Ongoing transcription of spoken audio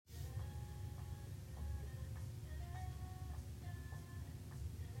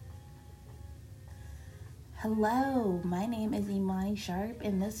Hello, my name is Imani Sharp,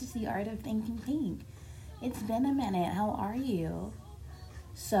 and this is the Art of Thinking Pink. It's been a minute. How are you?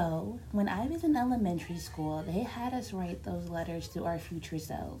 So, when I was in elementary school, they had us write those letters to our future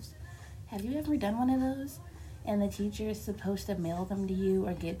selves. Have you ever done one of those? And the teacher is supposed to mail them to you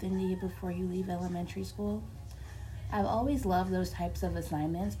or get them to you before you leave elementary school? I've always loved those types of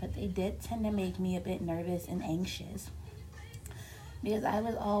assignments, but they did tend to make me a bit nervous and anxious because I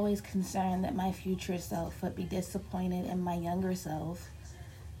was always concerned that my future self would be disappointed in my younger self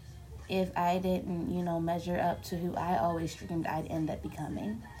if I didn't, measure up to who I always dreamed I'd end up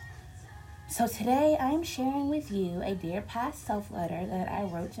becoming. So today I'm sharing with you a Dear Past Self letter that I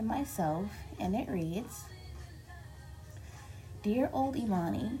wrote to myself, and it reads, Dear old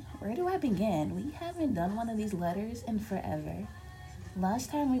Imani, where do I begin? We haven't done one of these letters in forever.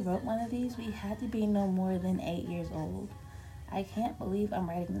 Last time we wrote one of these, we had to be no more than 8 years old. I can't believe I'm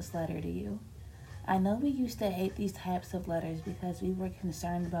writing this letter to you. I know we used to hate these types of letters because we were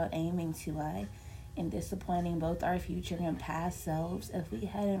concerned about aiming too high and disappointing both our future and past selves if we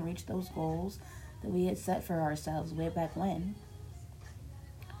hadn't reached those goals that we had set for ourselves way back when.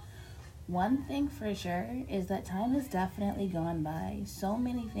 One thing for sure is that time has definitely gone by. So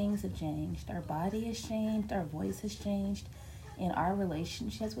many things have changed. Our body has changed, our voice has changed, and our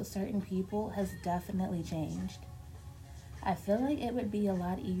relationships with certain people has definitely changed. I feel like it would be a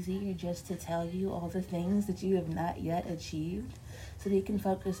lot easier just to tell you all the things that you have not yet achieved so that you can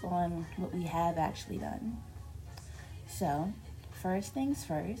focus on what we have actually done. So, first things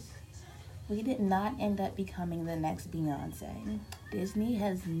first, we did not end up becoming the next Beyonce. Disney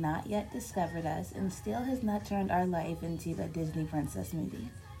has not yet discovered us and still has not turned our life into a Disney princess movie.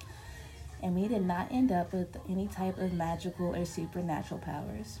 And we did not end up with any type of magical or supernatural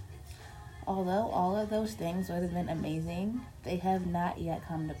powers. Although all of those things would have been amazing, they have not yet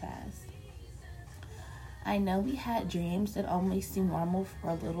come to pass. I know we had dreams that almost seem normal for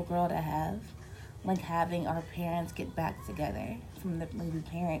a little girl to have, like having our parents get back together from the movie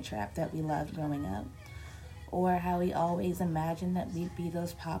Parent Trap that we loved growing up, or how we always imagined that we'd be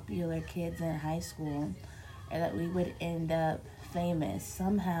those popular kids in high school, or that we would end up famous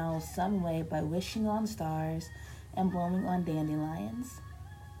somehow, some way by wishing on stars and blowing on dandelions.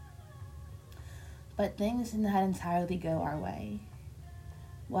 But things did not entirely go our way.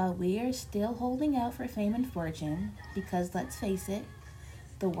 While we are still holding out for fame and fortune, because let's face it,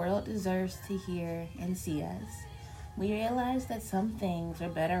 the world deserves to hear and see us, we realize that some things are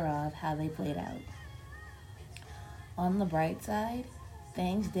better off how they played out. On the bright side,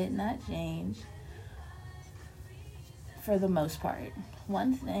 things did not change for the most part.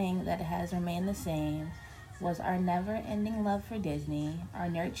 One thing that has remained the same was our never-ending love for Disney, our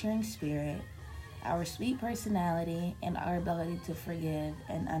nurturing spirit, our sweet personality, and our ability to forgive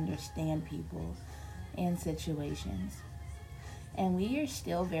and understand people and situations. And we are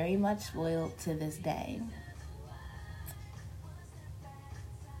still very much spoiled to this day.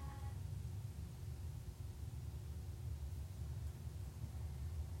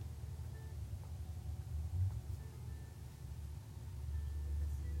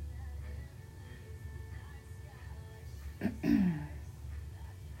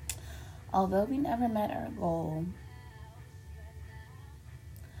 Although we never met our goal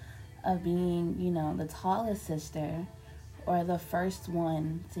of being, the tallest sister or the first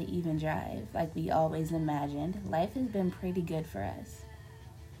one to even drive like we always imagined, life has been pretty good for us.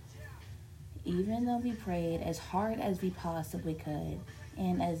 Even though we prayed as hard as we possibly could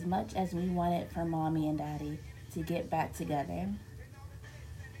and as much as we wanted for mommy and daddy to get back together,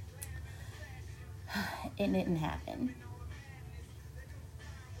 it didn't happen.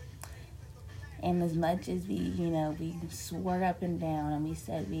 And as much as we swore up and down and we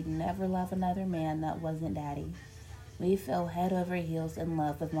said we'd never love another man that wasn't daddy, we fell head over heels in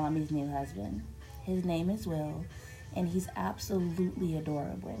love with mommy's new husband. His name is Will, and he's absolutely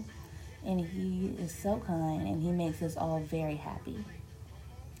adorable. And he is so kind, and he makes us all very happy.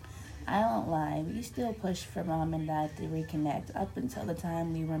 I won't lie, we still pushed for mom and dad to reconnect up until the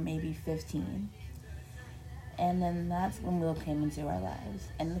time we were maybe 15. And then that's when Will came into our lives,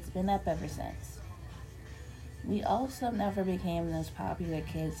 and it's been up ever since. We also never became those popular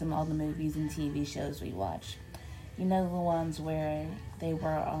kids from all the movies and TV shows we watched. The ones where they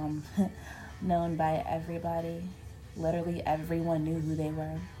were known by everybody. Literally everyone knew who they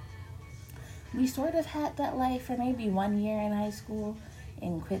were. We sort of had that life for maybe 1 year in high school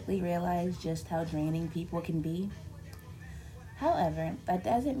and quickly realized just how draining people can be. However, that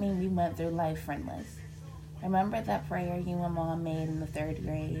doesn't mean we went through life friendless. Remember that prayer you and mom made in the 3rd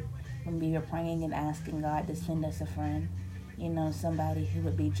grade when we were praying and asking God to send us a friend? somebody who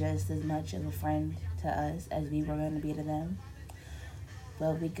would be just as much of a friend to us as we were going to be to them.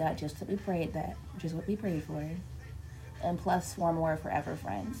 But we got just what we prayed for. And plus 4 more forever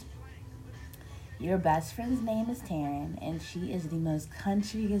friends. Your best friend's name is Taryn, and she is the most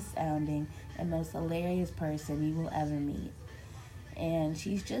countryest sounding and most hilarious person you will ever meet. And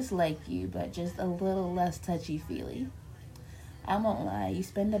she's just like you, but just a little less touchy-feely. I won't lie, you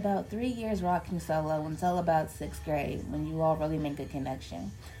spend about 3 years rocking solo until about 6th grade when you all really make a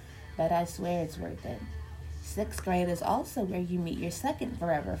connection. But I swear it's worth it. 6th grade is also where you meet your second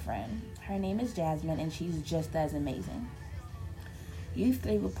forever friend. Her name is Jasmine, and she's just as amazing. You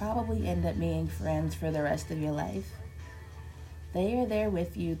 3 will probably end up being friends for the rest of your life. They are there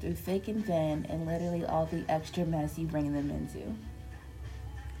with you through thick and thin and literally all the extra mess you bring them into.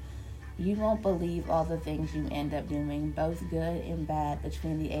 You won't believe all the things you end up doing, both good and bad,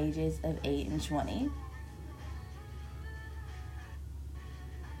 between the ages of 8 and 20.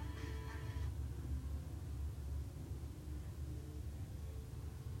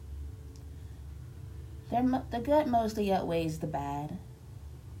 The good mostly outweighs the bad,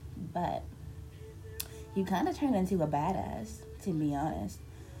 but you kind of turn into a badass, to be honest,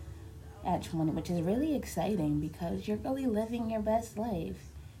 at 20, which is really exciting because you're really living your best life.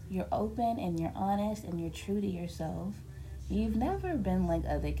 You're open and you're honest and you're true to yourself. You've never been like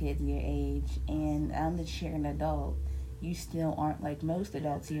other kids your age, and now that you're an adult, you still aren't like most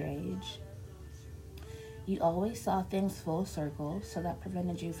adults your age. You always saw things full circle, so that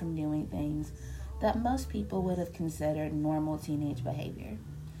prevented you from doing things that most people would have considered normal teenage behavior.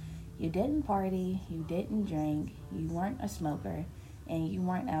 You didn't party, you didn't drink, you weren't a smoker, and you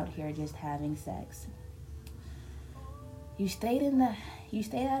weren't out here just having sex. You stayed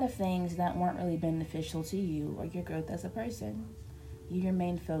out of things that weren't really beneficial to you or your growth as a person. You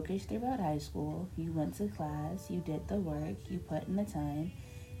remained focused throughout high school, you went to class, you did the work, you put in the time,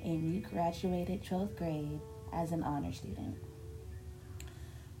 and you graduated 12th grade as an honor student.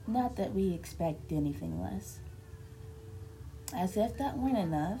 Not that we expect anything less. As if that weren't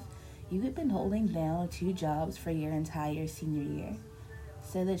enough, you had been holding down 2 jobs for your entire senior year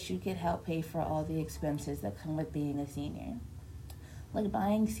so that you could help pay for all the expenses that come with being a senior. Like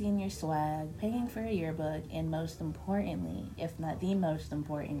buying senior swag, paying for a yearbook, and most importantly, if not the most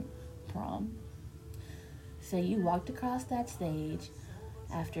important, prom. So you walked across that stage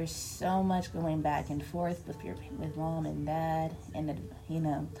after so much going back and forth with mom and dad and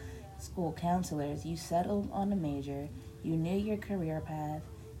school counselors. You settled on a major, you knew your career path,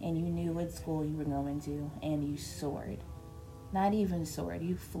 and you knew what school you were going to, and you soared. Not even soared,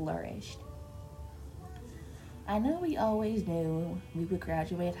 you flourished. I know we always knew we would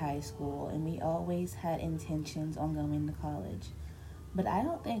graduate high school, and we always had intentions on going to college, but I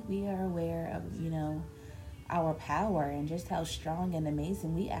don't think we are aware of our power and just how strong and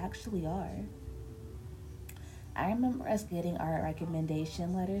amazing we actually are. I remember us getting our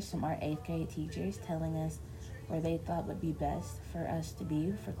recommendation letters from our 8th grade teachers telling us where they thought would be best for us to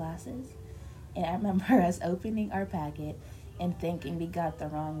be for classes. And I remember us opening our packet and thinking we got the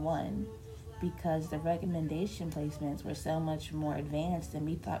wrong one because the recommendation placements were so much more advanced than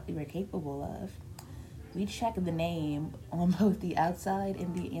we thought we were capable of. We checked the name on both the outside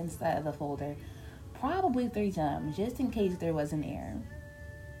and the inside of the folder probably 3 times, just in case there was an error.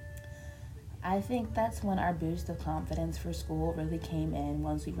 I think that's when our boost of confidence for school really came in,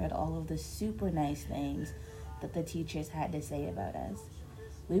 once we read all of the super nice things that the teachers had to say about us.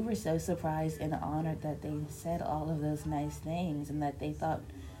 We were so surprised and honored that they said all of those nice things and that they thought,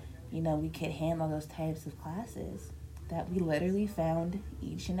 we could handle those types of classes, that we literally found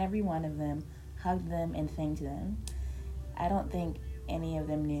each and every one of them, hugged them, and thanked them. I don't think any of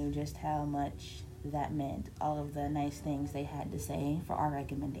them knew just how much that meant, all of the nice things they had to say for our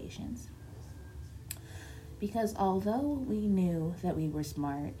recommendations. Because although we knew that we were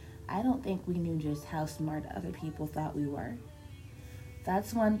smart, I don't think we knew just how smart other people thought we were.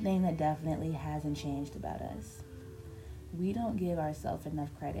 That's one thing that definitely hasn't changed about us. We don't give ourselves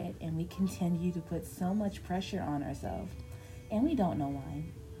enough credit, and we continue to put so much pressure on ourselves, and we don't know why.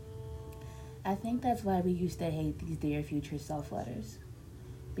 I think that's why we used to hate these Dear Future Self letters.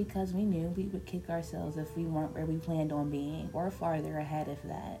 Because we knew we would kick ourselves if we weren't where we planned on being, or farther ahead of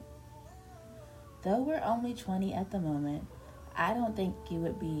that. Though we're only 20 at the moment, I don't think you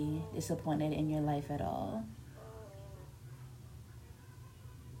would be disappointed in your life at all.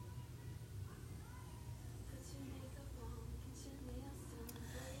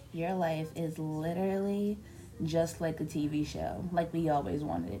 Your life is literally just like a TV show, like we always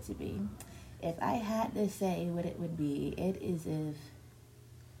wanted it to be. If I had to say what it would be, it is if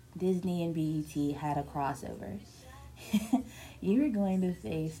Disney and BET had a crossover. You are going to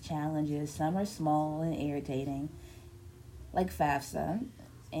face challenges. Some are small and irritating, like FAFSA,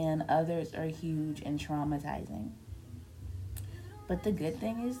 and others are huge and traumatizing. But the good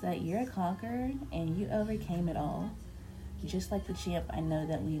thing is that you're a conqueror and you overcame it all. Just like the champ I know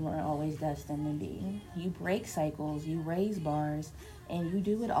that we were always destined to be. You break cycles, you raise bars, and you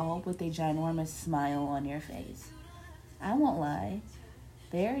do it all with a ginormous smile on your face. I won't lie,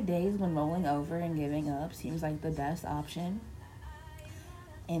 there are days when rolling over and giving up seems like the best option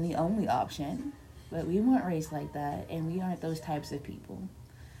and the only option, but we weren't raised like that, and we aren't those types of people.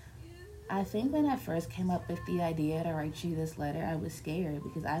 I think when I first came up with the idea to write you this letter, I was scared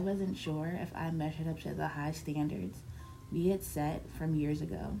because I wasn't sure if I measured up to the high standards we had set from years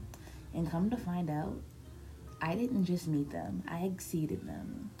ago. And come to find out, I didn't just meet them, I exceeded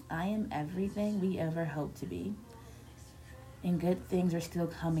them. I am everything we ever hoped to be, and good things are still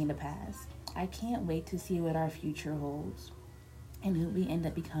coming to pass. I can't wait to see what our future holds and who we end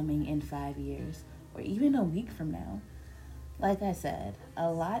up becoming in 5 years or even a week from now. Like I said,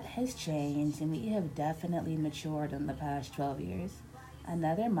 a lot has changed and we have definitely matured in the past 12 years.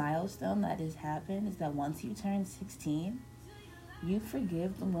 Another milestone that has happened is that once you turn 16, you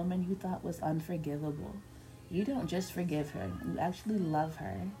forgive the woman you thought was unforgivable. You don't just forgive her, you actually love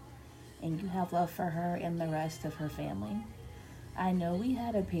her, and you have love for her and the rest of her family. I know we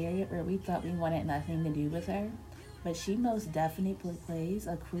had a period where we thought we wanted nothing to do with her, but she most definitely plays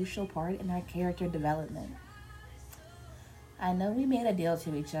a crucial part in our character development. I know we made a deal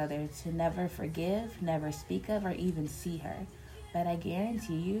to each other to never forgive, never speak of, or even see her, but I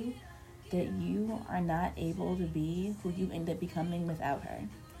guarantee you that you are not able to be who you end up becoming without her.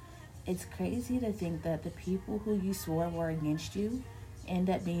 It's crazy to think that the people who you swore were against you end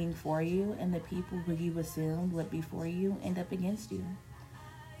up being for you, and the people who you assumed would be for you end up against you.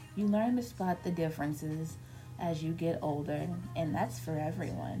 You learn to spot the differences as you get older, and that's for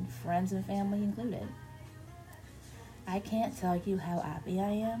everyone, friends and family included. I can't tell you how happy I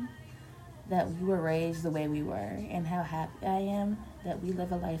am that we were raised the way we were, and how happy I am that we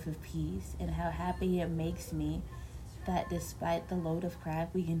live a life of peace, and how happy it makes me that despite the load of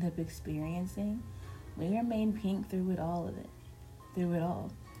crap we end up experiencing, we remain pink through it all of it. Through it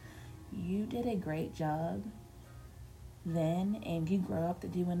all. You did a great job then, and you grow up to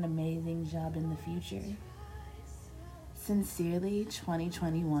do an amazing job in the future. Sincerely,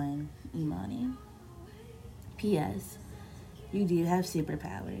 2021, Imani. P.S. You do have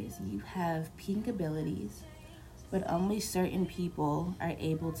superpowers. You have pink abilities, but only certain people are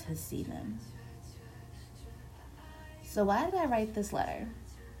able to see them. So why did I write this letter?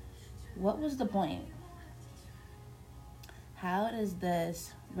 What was the point? How does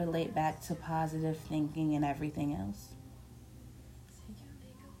this relate back to positive thinking and everything else?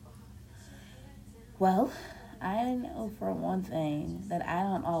 Well, I know for one thing that I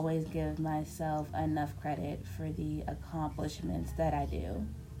don't always give myself enough credit for the accomplishments that I do.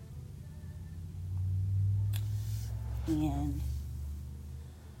 And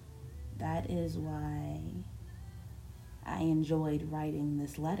that is why I enjoyed writing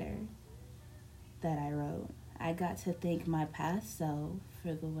this letter that I wrote. I got to thank my past self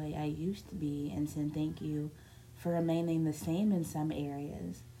for the way I used to be, and to thank you for remaining the same in some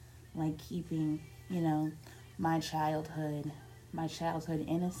areas, like keeping, my childhood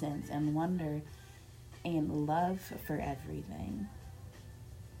innocence and wonder and love for everything.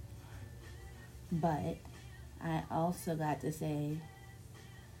 But I also got to say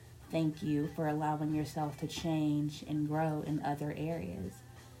thank you for allowing yourself to change and grow in other areas,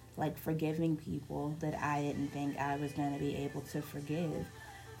 like forgiving people that I didn't think I was going to be able to forgive,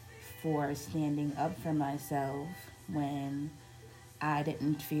 for standing up for myself when I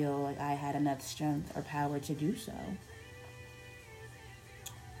didn't feel like I had enough strength or power to do so.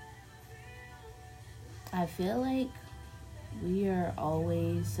 I feel like we are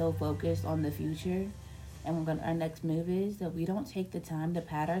always so focused on the future and what our next move is that we don't take the time to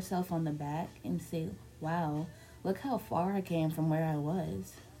pat ourselves on the back and say, wow, look how far I came from where I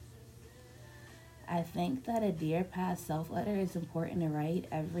was. I think that a Dear Past Self letter is important to write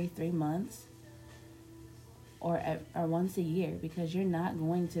every 3 months or once a year, because you're not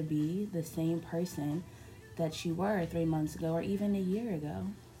going to be the same person that you were 3 months ago or even a year ago.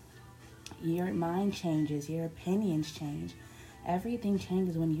 Your mind changes, your opinions change. Everything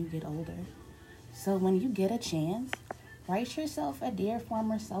changes when you get older. So when you get a chance, write yourself a Dear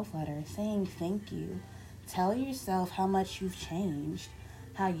Former Self letter saying thank you. Tell yourself how much you've changed,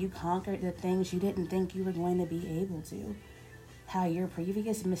 how you conquered the things you didn't think you were going to be able to, how your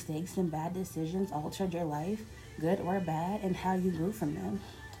previous mistakes and bad decisions altered your life, good or bad, and how you grew from them.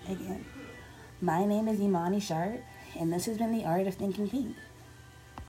 Again, my name is Imani Sharp, And this has been the Art of Thinking Pink.